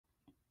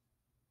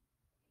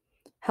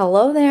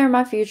Hello there,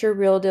 my future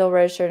Real Deal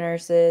registered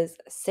nurses.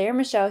 Sarah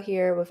Michelle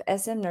here with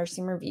SM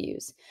Nursing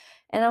Reviews,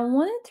 and I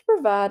wanted to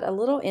provide a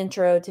little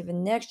intro to the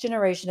next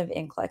generation of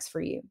NCLEX for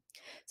you.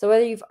 So,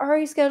 whether you've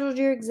already scheduled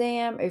your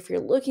exam, or if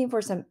you're looking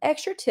for some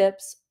extra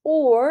tips,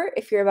 or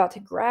if you're about to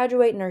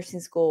graduate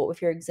nursing school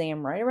with your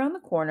exam right around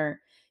the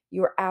corner,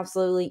 you are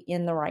absolutely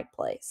in the right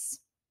place.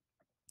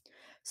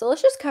 So,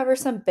 let's just cover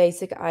some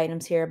basic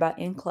items here about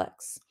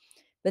NCLEX.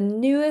 The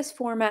newest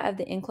format of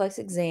the NCLEX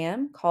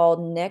exam,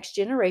 called Next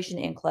Generation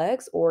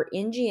NCLEX, or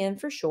NGN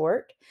for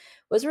short,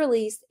 was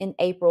released in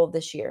April of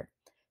this year.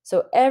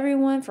 So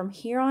everyone from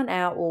here on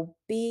out will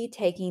be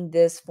taking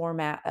this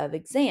format of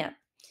exam.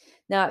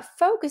 Now, it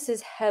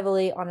focuses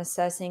heavily on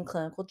assessing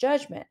clinical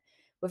judgment,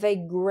 with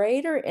a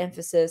greater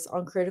emphasis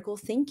on critical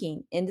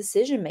thinking and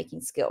decision making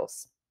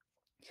skills.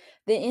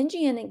 The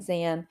NGN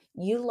exam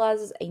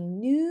utilizes a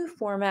new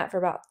format for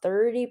about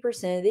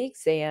 30% of the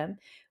exam,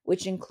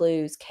 which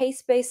includes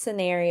case based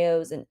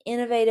scenarios and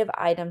innovative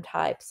item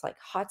types like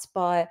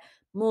hotspot,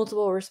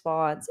 multiple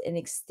response, and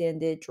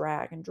extended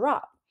drag and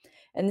drop.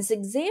 And this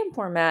exam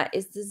format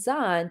is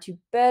designed to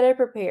better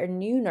prepare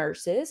new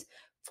nurses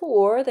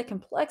for the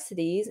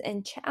complexities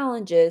and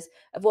challenges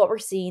of what we're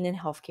seeing in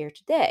healthcare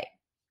today.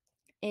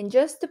 And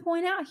just to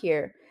point out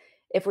here,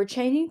 if we're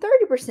changing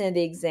 30% of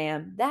the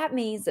exam, that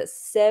means that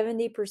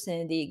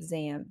 70% of the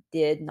exam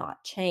did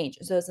not change.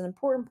 So it's an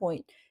important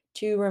point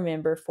to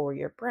remember for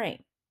your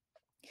brain.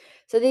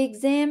 So the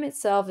exam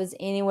itself is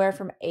anywhere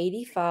from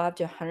 85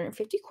 to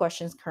 150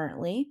 questions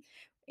currently,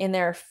 and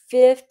there are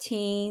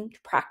 15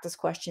 practice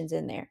questions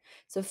in there.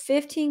 So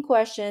 15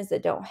 questions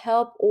that don't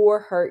help or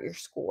hurt your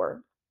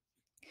score.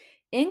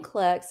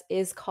 NCLEX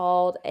is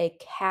called a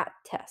CAT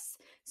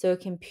test, so a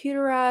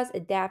computerized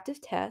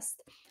adaptive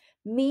test,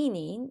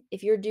 meaning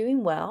if you're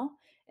doing well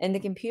and the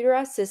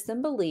computerized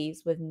system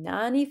believes with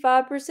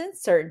 95%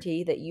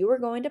 certainty that you are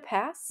going to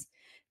pass,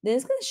 then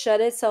it's going to shut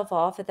itself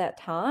off at that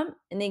time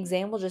and the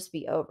exam will just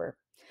be over.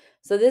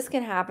 So this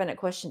can happen at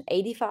question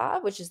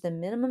 85, which is the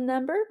minimum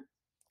number,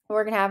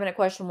 or it can happen at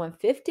question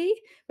 150,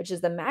 which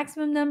is the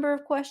maximum number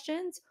of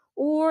questions,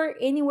 or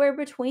anywhere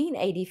between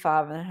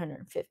 85 and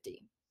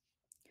 150.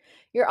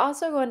 You're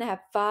also going to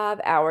have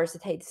 5 hours to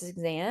take this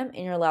exam,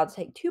 and you're allowed to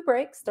take 2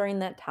 breaks during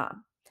that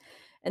time.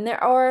 And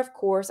there are, of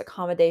course,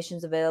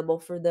 accommodations available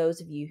for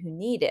those of you who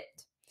need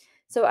it.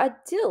 So,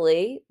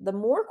 ideally, the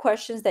more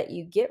questions that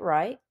you get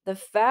right, the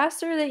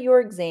faster that your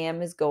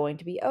exam is going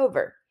to be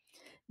over.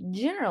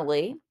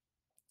 Generally,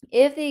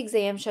 if the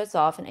exam shuts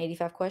off in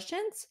 85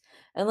 questions,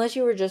 unless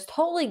you were just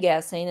totally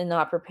guessing and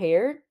not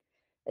prepared,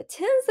 it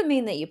tends to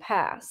mean that you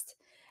passed.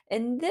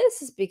 And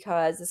this is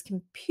because this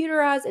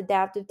computerized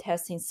adaptive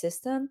testing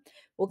system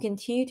will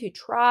continue to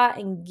try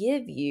and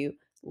give you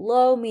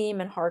low,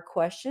 medium, and hard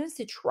questions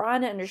to try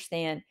and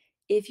understand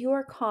if you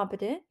are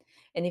competent.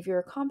 And if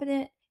you're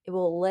competent, it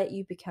will let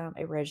you become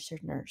a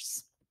registered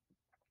nurse.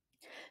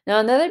 Now,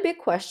 another big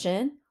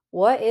question: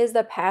 what is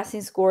the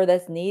passing score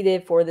that's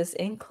needed for this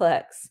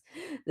NCLEX?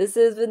 This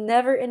is the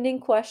never ending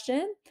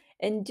question,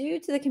 and due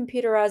to the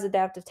computerized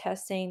adaptive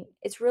testing,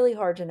 it's really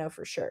hard to know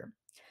for sure.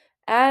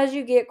 As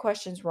you get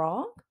questions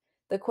wrong,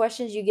 the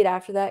questions you get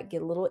after that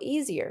get a little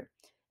easier.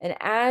 And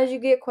as you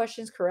get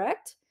questions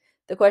correct,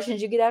 the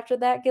questions you get after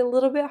that get a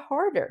little bit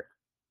harder.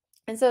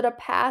 And so to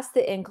pass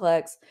the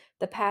NCLEX,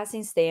 the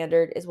passing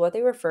standard is what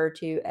they refer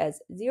to as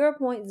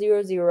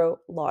 0.00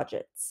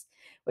 logits,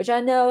 which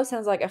I know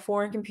sounds like a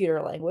foreign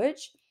computer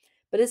language,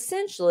 but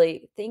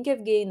essentially think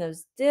of getting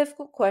those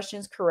difficult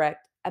questions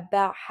correct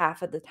about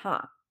half of the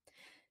time.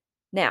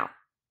 Now,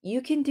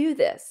 you can do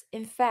this.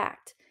 In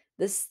fact,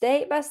 the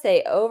state by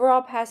state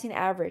overall passing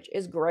average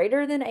is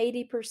greater than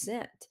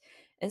 80%.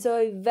 And so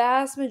a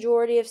vast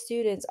majority of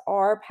students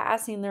are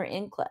passing their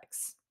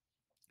NCLEX.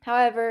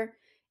 However,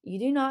 you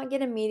do not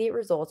get immediate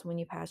results when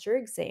you pass your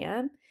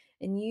exam,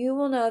 and you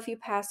will know if you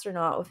passed or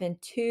not within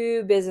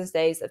 2 business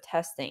days of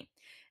testing.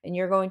 And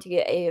you're going to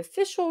get an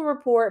official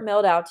report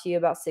mailed out to you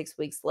about 6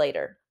 weeks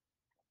later.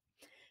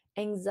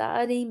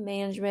 Anxiety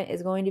management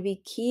is going to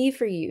be key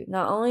for you.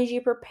 Not only as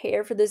you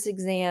prepare for this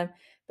exam,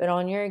 but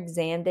on your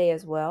exam day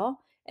as well.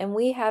 And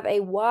we have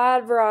a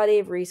wide variety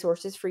of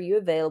resources for you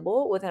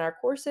available within our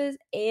courses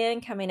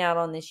and coming out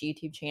on this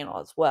YouTube channel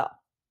as well.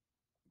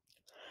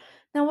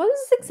 Now, what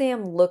does this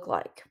exam look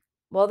like?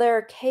 Well, there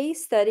are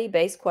case study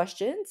based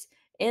questions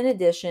in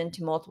addition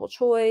to multiple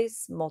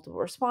choice, multiple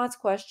response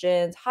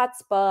questions,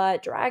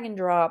 hotspot, drag and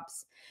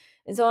drops.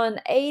 And so, on an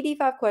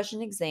 85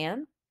 question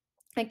exam,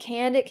 a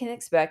candidate can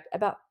expect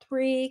about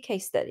 3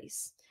 case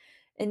studies.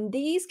 And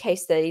these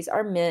case studies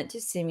are meant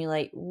to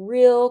simulate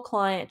real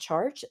client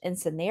charts and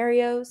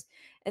scenarios.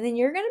 And then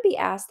you're going to be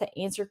asked to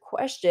answer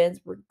questions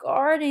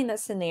regarding the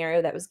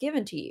scenario that was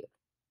given to you.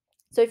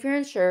 So if you're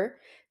unsure,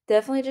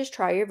 definitely just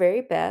try your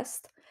very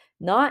best.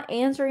 Not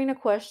answering a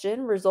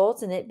question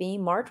results in it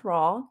being marked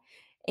wrong,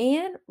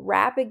 and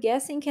rapid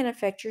guessing can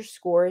affect your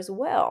score as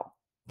well.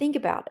 Think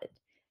about it.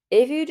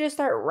 If you just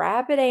start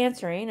rapid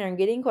answering and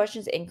getting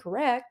questions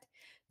incorrect,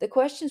 the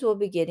questions will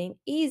be getting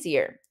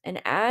easier.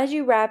 And as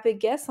you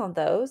rapid guess on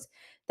those,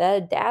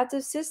 that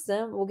adaptive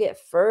system will get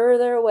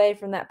further away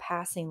from that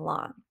passing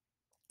line.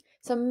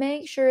 So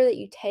make sure that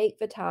you take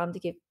the time to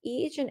give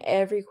each and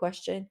every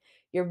question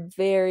your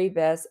very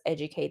best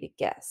educated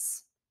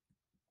guess.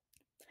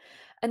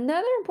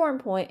 Another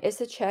important point is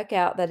to check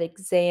out that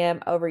exam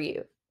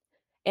overview.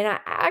 And I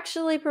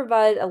actually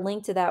provided a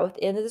link to that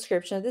within the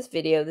description of this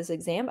video, this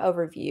exam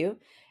overview.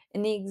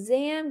 And the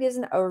exam gives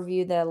an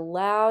overview that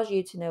allows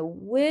you to know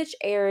which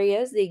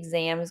areas the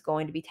exam is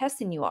going to be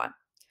testing you on.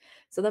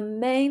 So the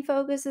main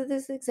focus of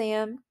this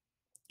exam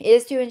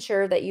is to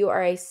ensure that you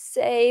are a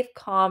safe,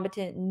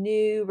 competent,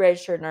 new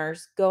registered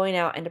nurse going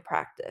out into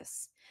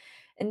practice.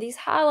 And these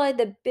highlight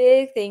the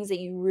big things that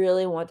you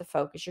really want to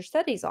focus your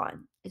studies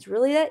on. It's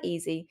really that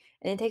easy,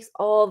 and it takes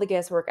all the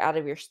guesswork out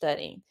of your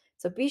studying.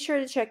 So be sure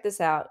to check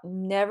this out. You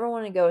never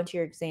want to go into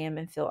your exam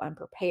and feel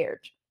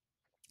unprepared.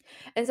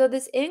 And so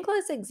this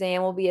NCLEX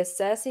exam will be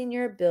assessing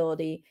your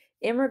ability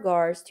in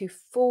regards to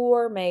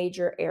four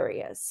major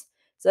areas.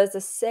 So it's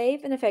a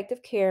safe and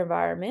effective care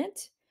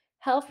environment,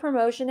 health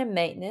promotion and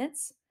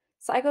maintenance,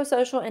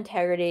 psychosocial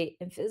integrity,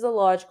 and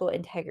physiological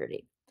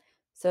integrity.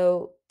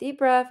 So, deep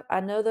breath. I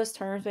know those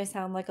terms may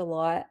sound like a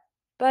lot,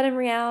 but in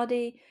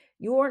reality,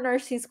 your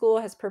nursing school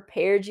has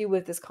prepared you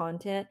with this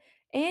content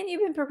and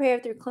you've been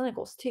prepared through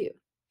clinicals too.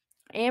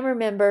 And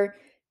remember,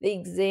 the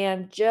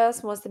exam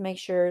just wants to make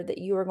sure that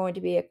you are going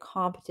to be a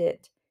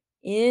competent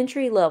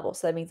entry level.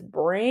 So that means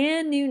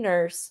brand new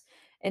nurse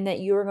and that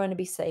you are going to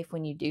be safe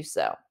when you do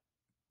so.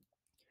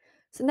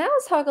 So now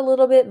let's talk a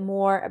little bit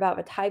more about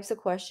the types of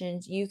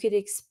questions you could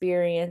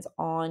experience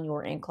on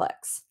your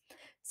NCLEX.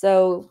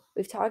 So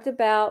we've talked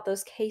about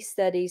those case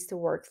studies to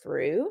work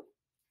through,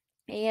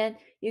 and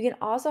you can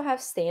also have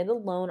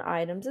standalone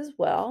items as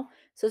well.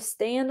 So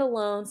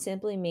standalone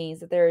simply means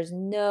that there is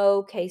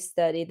no case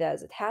study that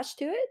is attached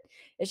to it.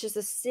 It's just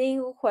a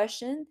single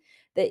question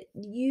that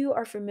you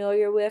are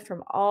familiar with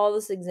from all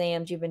those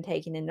exams you've been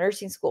taking in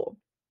nursing school.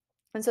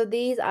 And so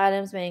these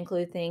items may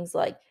include things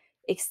like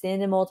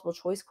extended multiple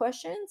choice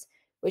questions,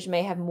 which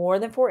may have more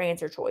than four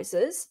answer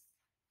choices,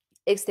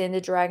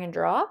 extended drag and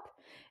drop,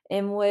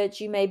 in which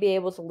you may be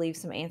able to leave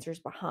some answers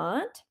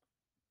behind,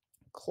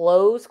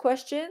 closed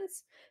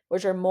questions,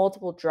 which are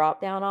multiple drop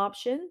down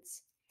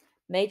options,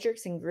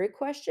 matrix and grid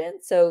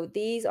questions. So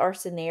these are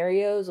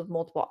scenarios of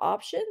multiple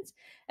options,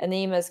 and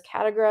then you must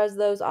categorize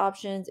those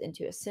options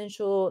into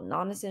essential,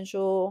 non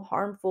essential,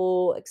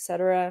 harmful,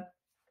 etc.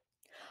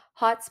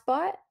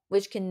 Hotspot,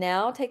 which can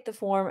now take the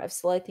form of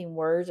selecting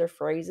words or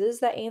phrases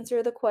that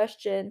answer the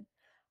question,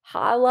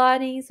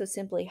 highlighting, so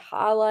simply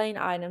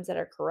highlighting items that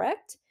are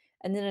correct,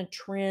 and then a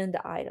trend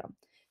item.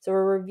 So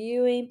we're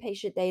reviewing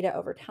patient data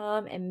over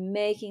time and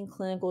making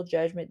clinical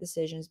judgment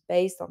decisions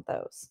based on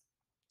those.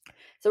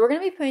 So we're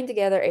going to be putting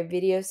together a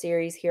video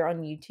series here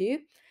on YouTube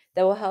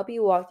that will help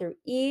you walk through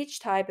each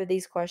type of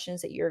these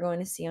questions that you're going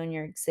to see on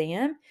your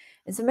exam.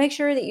 And so make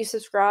sure that you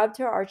subscribe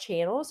to our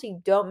channel so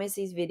you don't miss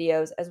these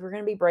videos, as we're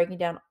going to be breaking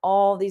down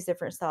all these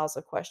different styles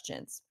of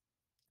questions.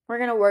 We're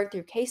going to work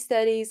through case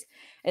studies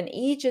and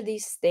each of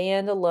these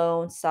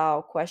standalone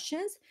style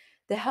questions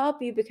to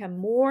help you become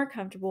more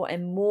comfortable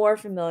and more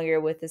familiar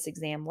with this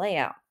exam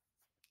layout.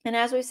 And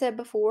as we said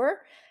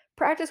before,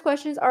 practice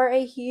questions are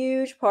a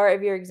huge part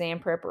of your exam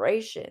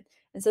preparation.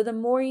 And so the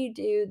more you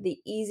do, the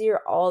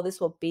easier all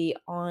this will be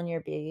on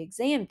your big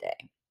exam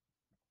day.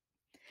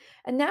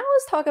 And now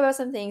let's talk about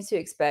some things to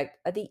expect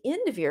at the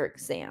end of your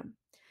exam.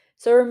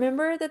 So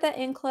remember that the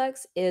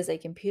NCLEX is a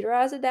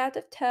computerized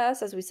adaptive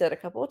test, as we said a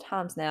couple of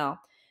times now.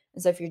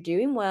 And so if you're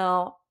doing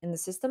well and the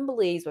system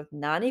believes with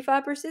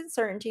 95%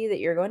 certainty that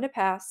you're going to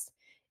pass,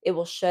 it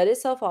will shut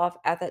itself off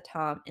at that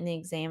time and the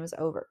exam is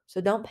over.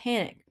 So don't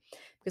panic.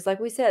 Because like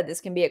we said,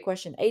 this can be at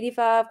question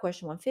 85,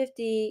 question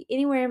 150,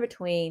 anywhere in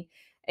between,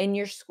 and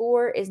your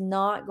score is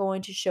not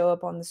going to show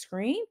up on the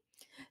screen,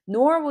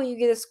 nor will you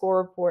get a score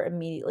report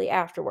immediately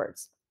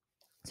afterwards.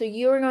 So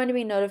you are going to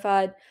be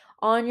notified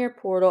on your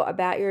portal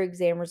about your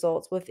exam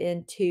results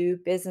within 2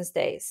 business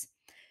days.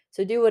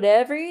 So do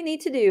whatever you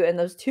need to do in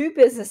those 2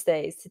 business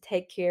days to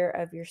take care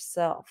of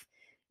yourself.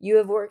 You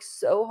have worked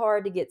so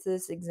hard to get to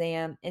this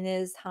exam, and it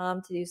is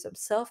time to do some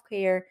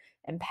self-care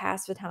and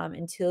pass the time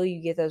until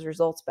you get those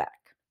results back.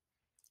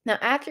 Now,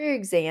 after your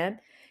exam,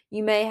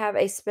 you may have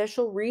a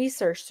special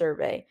research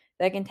survey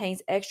that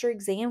contains extra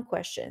exam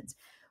questions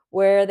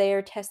where they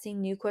are testing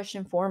new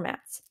question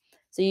formats.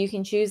 So you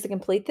can choose to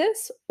complete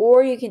this,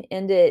 or you can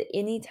end it at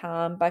any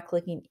time by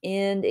clicking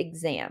End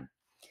Exam.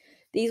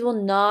 These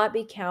will not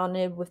be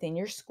counted within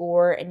your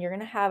score, and you're going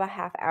to have a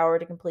half hour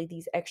to complete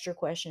these extra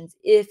questions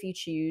if you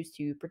choose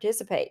to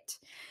participate.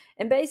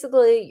 And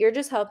basically, you're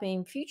just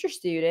helping future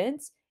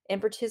students and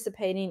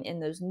participating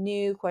in those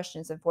new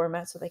questions and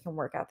formats so they can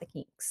work out the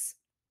kinks.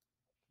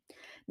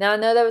 Now, I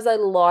know that was a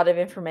lot of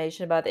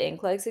information about the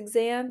NCLEX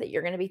exam that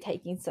you're going to be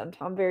taking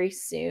sometime very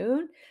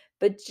soon,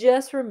 but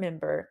just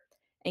remember,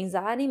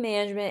 anxiety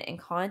management and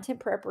content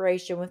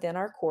preparation within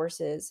our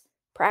courses,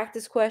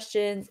 practice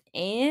questions,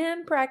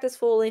 and practice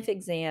full-length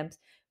exams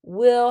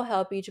will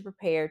help you to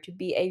prepare to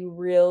be a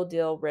real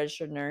deal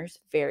registered nurse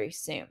very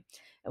soon.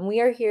 And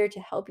we are here to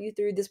help you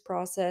through this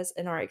process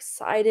and are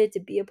excited to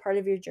be a part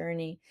of your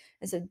journey.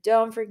 And so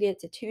don't forget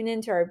to tune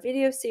into our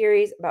video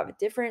series about the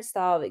different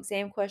style of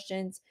exam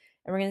questions.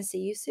 And we're going to see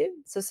you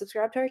soon. So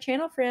subscribe to our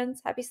channel,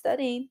 friends. Happy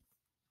studying.